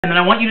And then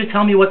I want you to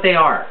tell me what they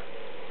are.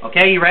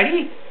 Okay, you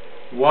ready?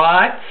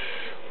 What's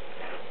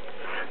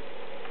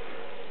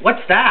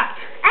that?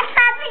 A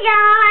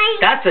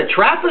trapezoid. That's a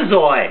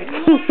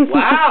trapezoid.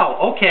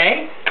 Wow,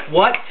 okay.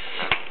 What's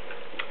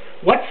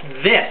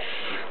this?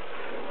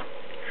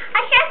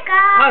 A circle.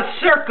 A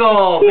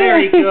circle.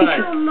 Very good.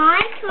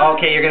 Oh,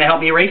 Okay, you're going to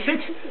help me erase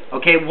it?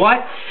 Okay,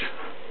 what's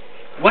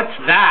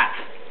that?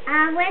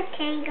 A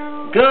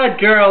rectangle. Good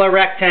girl, a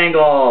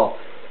rectangle.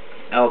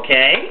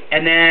 Okay,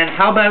 and then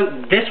how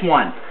about this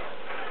one?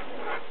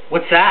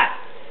 What's that?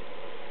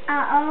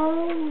 A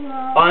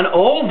oval. An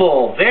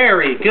oval.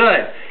 Very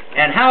good.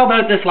 And how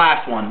about this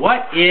last one?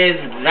 What is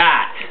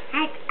that?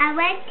 A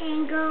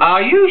rectangle.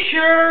 Are you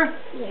sure?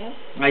 Yes.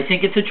 I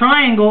think it's a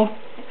triangle.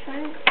 A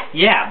triangle.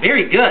 Yeah,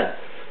 very good.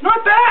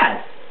 Not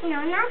bad.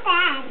 No, not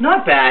bad.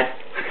 Not bad.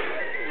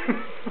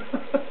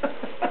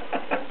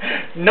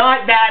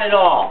 Not bad at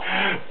all.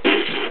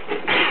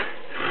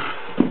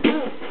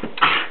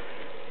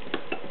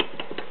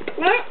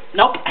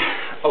 Nope.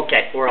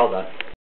 Okay, we're all done.